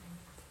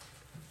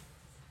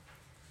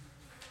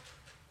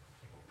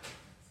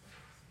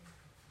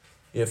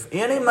 If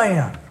any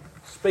man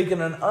speak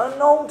in an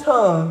unknown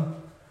tongue,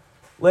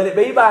 let it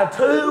be by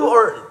two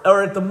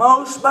or at the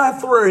most by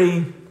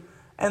three,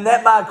 and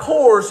that by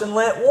course, and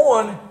let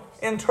one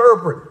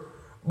interpret.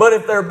 But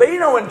if there be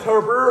no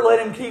interpreter,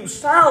 let him keep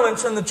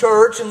silence in the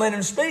church and let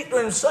him speak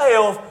to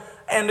himself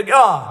and to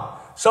God.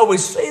 So we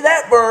see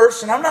that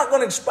verse, and I'm not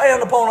going to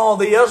expand upon all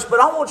this, but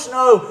I want you to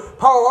know,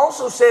 Paul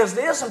also says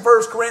this in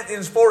 1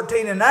 Corinthians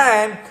 14 and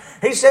 9.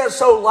 He says,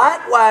 so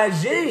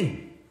likewise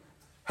ye.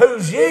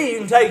 Who's ye? You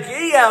can take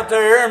ye out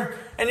there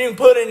and you can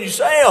put in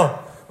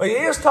yourself. But he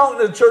is talking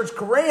to the church of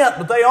Corinth,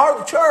 but they are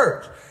the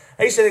church.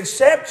 He said,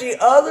 except ye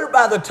utter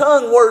by the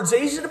tongue words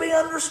easy to be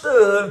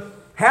understood,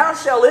 how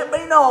shall it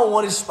be known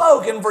what is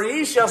spoken? For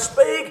ye shall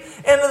speak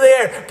into the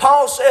air.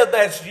 Paul said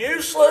that's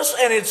useless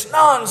and it's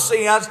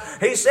nonsense.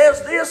 He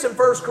says this in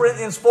 1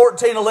 Corinthians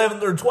 14, 11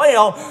 through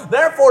 12.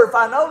 Therefore, if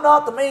I know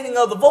not the meaning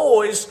of the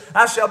voice,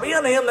 I shall be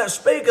unto him that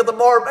speaketh a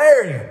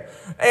barbarian.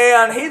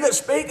 And he that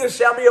speaketh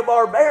shall be a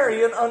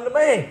barbarian unto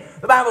me.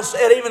 The Bible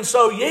said, even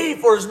so ye,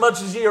 for as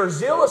much as ye are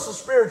zealous of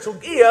spiritual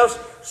gifts,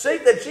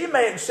 seek that ye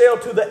may excel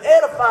to the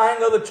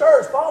edifying of the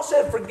church. Paul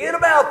said, forget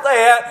about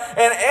that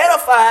and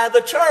edify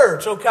the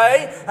church,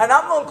 okay? And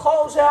I'm going to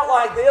close out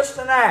like this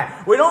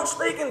tonight. We don't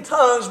speak in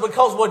tongues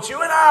because what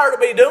you and I are to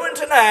be doing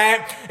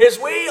tonight is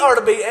we are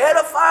to be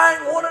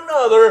edifying one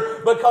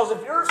another, because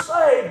if you're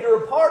saved,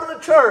 you're a part of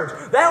the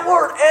church. That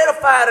word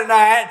edify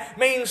tonight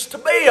means to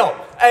build.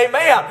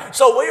 Amen.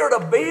 So we are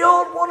to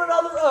build one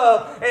another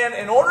up, and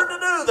in order to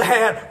do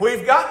that,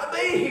 we've got to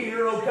be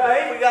here,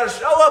 okay? We got to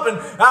show up,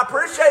 and I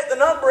appreciate the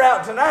number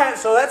out tonight,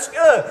 so that's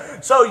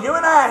good. So you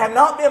and I have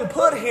not been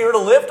put here to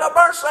lift up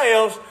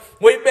ourselves.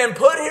 We've been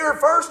put here,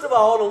 first of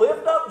all, to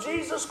lift up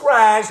Jesus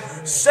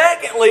Christ.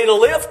 Secondly, to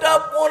lift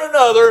up one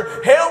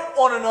another, help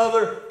one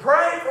another,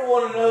 pray for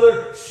one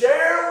another,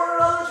 share one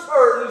another's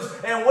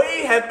burdens, and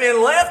we have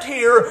been left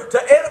here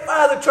to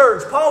edify the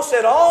church. Paul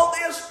said, all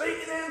this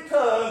speaking in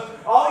tongues,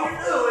 all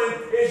you're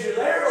doing is you're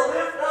there to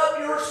lift up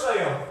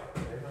yourself.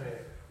 Amen.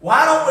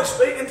 Why don't we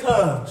speak in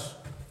tongues?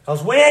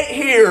 Because we ain't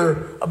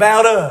here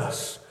about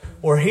us.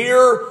 We're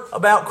here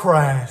about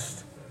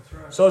Christ.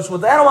 So it's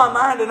with that on my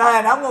mind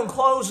tonight, I'm going to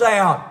close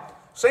out.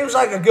 Seems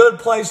like a good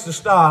place to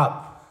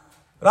stop.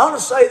 But I want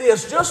to say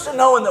this, just in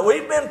knowing that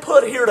we've been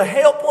put here to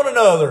help one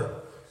another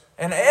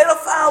and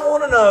edify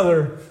one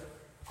another,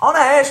 I want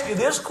to ask you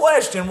this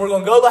question. We're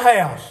going to go to the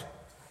house.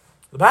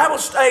 The Bible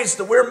states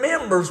that we're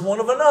members one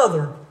of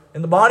another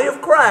in the body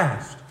of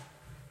Christ.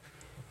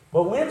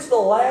 But when's the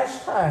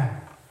last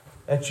time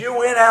that you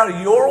went out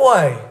of your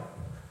way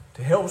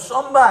to help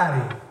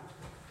somebody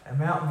at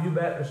Mountain View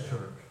Baptist Church?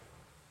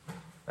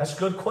 That's a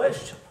good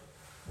question.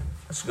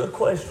 That's a good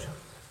question.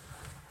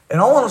 And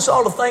I want us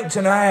all to think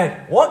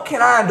tonight, what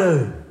can I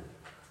do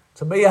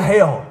to be a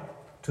help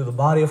to the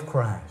body of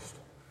Christ?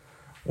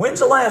 When's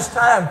the last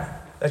time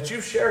that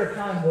you shared a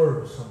kind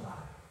word with somebody?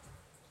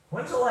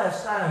 When's the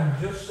last time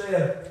you just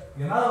said,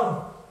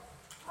 I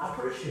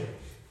appreciate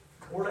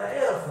you, or to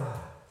edify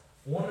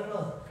one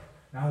another?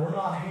 Now, we're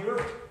not here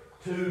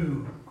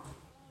to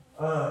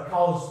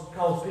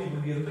cause people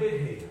to get a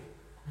big head,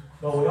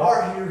 but we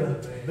are here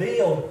to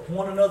build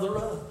one another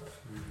up.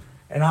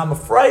 And I'm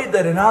afraid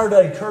that in our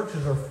day,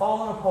 churches are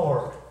falling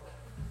apart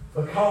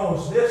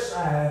because this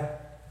side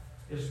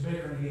is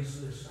bickering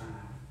against this side.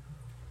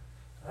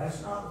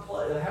 That's not the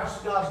place. The house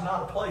of God's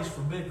not a place for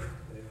bickering.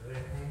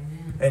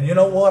 And you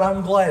know what?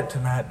 I'm glad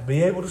tonight to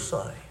be able to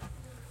say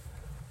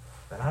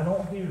that I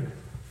don't hear it.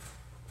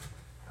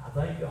 I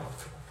thank God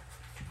for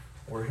it.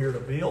 We're here to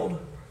build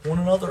one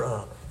another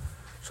up.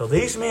 So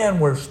these men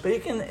were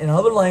speaking in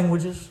other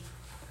languages.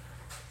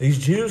 These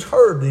Jews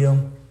heard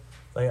them.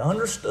 They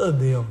understood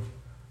them.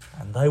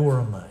 And they were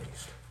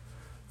amazed.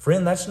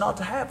 Friend, that's not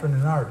to happen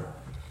in our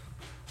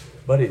day.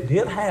 But it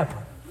did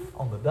happen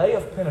on the day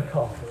of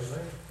Pentecost.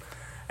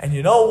 And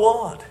you know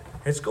what?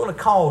 It's going to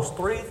cost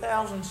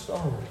 3,000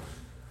 souls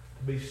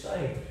to be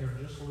saved here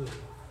in just a little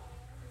while.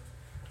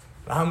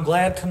 But I'm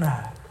glad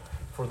tonight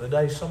for the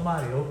day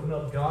somebody opened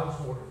up God's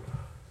Word.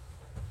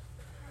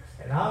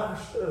 And I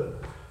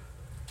understood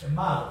in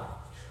my language.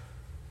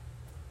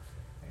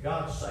 And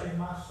God saved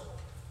my soul.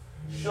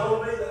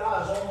 Showed me that I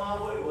was on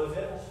my way to a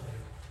devil's hell.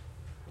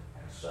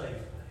 Saved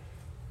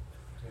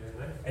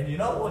me. And you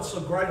know what's so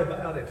great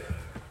about it?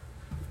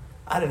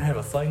 I didn't have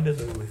a thing to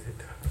do with it.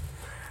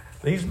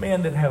 These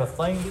men didn't have a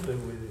thing to do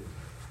with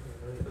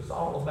it. It was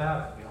all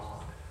about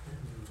God.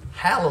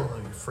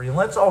 Hallelujah, friend.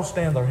 Let's all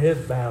stand with our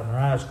heads bowed and our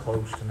eyes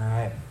closed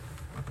tonight.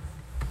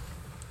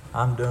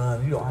 I'm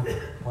done. You don't have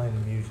to play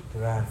the music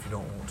tonight if you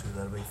don't want to.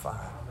 That'll be fine.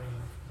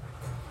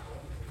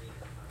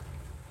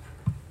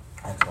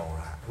 That's all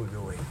right. We'll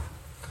go in.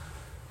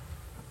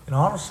 And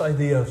I want to say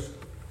this.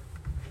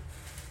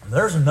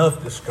 There's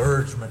enough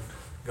discouragement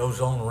goes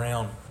on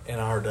around in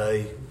our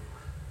day.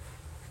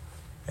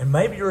 And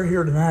maybe you're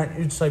here tonight and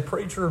you'd say,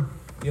 preacher,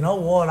 you know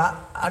what?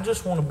 I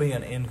just want to be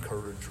an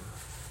encourager.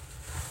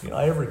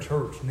 Every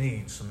church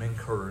needs some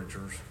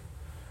encouragers.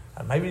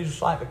 And maybe you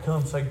just like to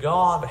come and say,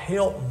 God,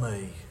 help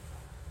me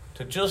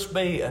to just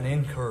be an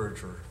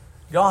encourager.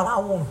 God,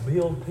 I want to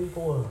build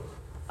people up.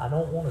 I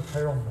don't want to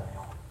tear them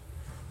down.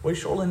 We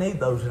surely need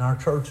those in our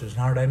churches in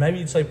our day. Maybe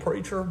you'd say,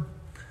 preacher,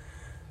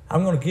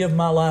 I'm going to give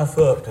my life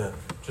up to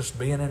just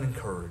being an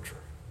encourager.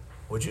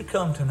 Would you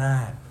come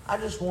tonight? I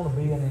just want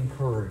to be an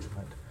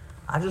encouragement.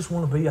 I just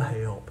want to be a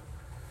help.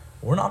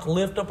 We're not to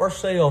lift up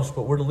ourselves,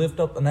 but we're to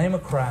lift up the name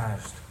of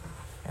Christ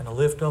and to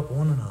lift up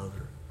one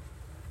another.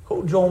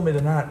 Who'll join me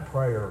tonight in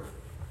prayer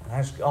and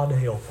ask God to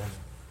help them?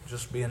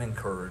 Just be an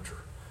encourager.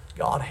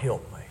 God,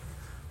 help me.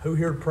 Who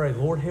here to pray,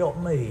 Lord, help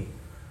me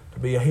to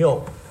be a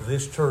help to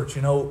this church?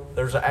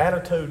 There's an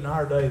attitude in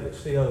our day that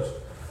says,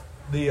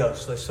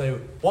 they say,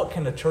 what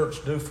can the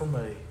church do for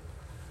me?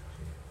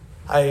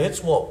 Hey,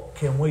 it's what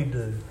can we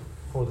do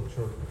for the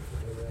church.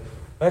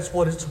 That's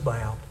what it's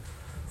about.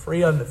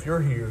 Friend, if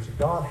you're here, say,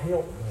 God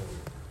help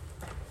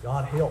me.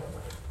 God help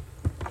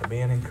me to be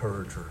an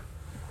encourager.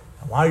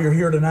 And while you're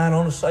here tonight, I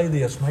want to say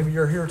this. Maybe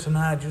you're here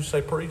tonight, you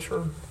say,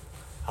 preacher,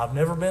 I've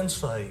never been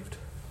saved.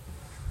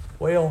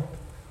 Well,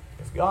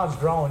 if God's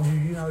drawing you,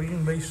 you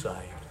can be saved.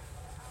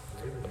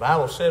 The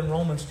Bible said in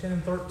Romans 10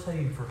 and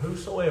 13, for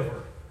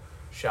whosoever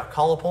shall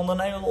call upon the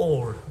name of the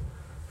Lord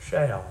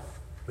shall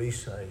be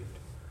saved.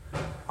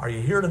 Are you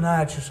here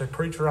tonight? You say,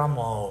 preacher, I'm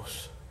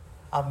lost.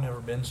 I've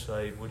never been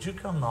saved. Would you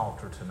come to the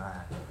altar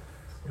tonight?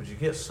 Would you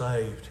get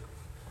saved?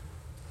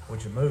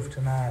 Would you move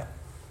tonight?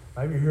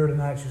 Maybe you're here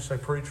tonight. You say,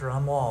 preacher,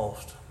 I'm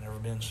lost. I've never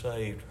been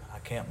saved. I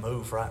can't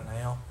move right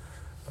now.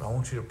 But I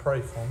want you to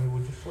pray for me.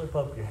 Would you slip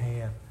up your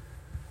hand?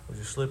 Would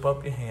you slip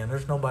up your hand?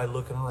 There's nobody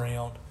looking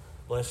around.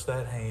 Bless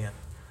that hand.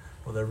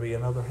 Will there be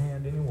another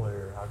hand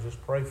anywhere? I'll just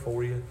pray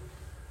for you.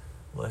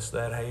 Bless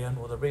that hand.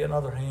 Will there be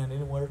another hand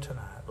anywhere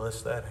tonight?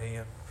 Bless that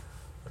hand.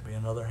 Will there be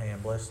another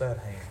hand? Bless that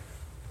hand.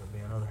 Will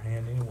there be another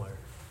hand anywhere?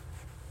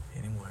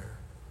 Anywhere.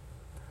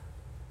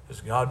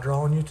 Is God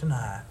drawing you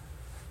tonight?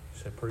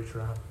 You say,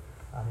 preacher,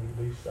 I need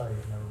to be saved.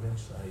 I've never been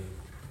saved.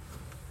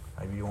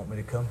 Maybe you want me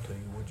to come to you.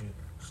 Would you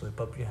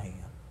slip up your hand?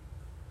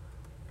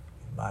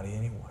 Anybody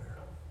anywhere?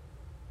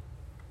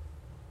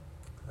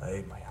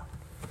 Amen.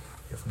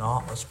 If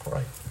not, let's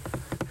pray.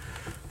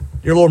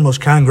 Dear Lord, most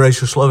kind,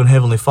 gracious, loving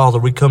Heavenly Father,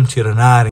 we come to you tonight.